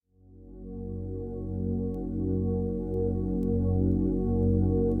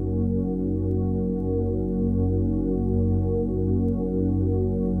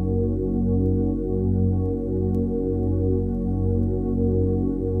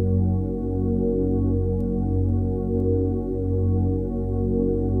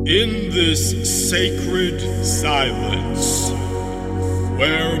In this sacred silence,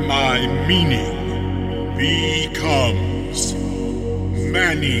 where my meaning becomes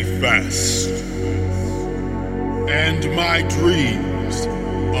manifest, and my dreams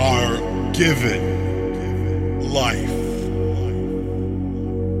are given life,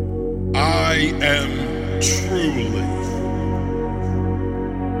 I am truly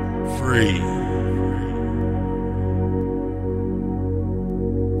free.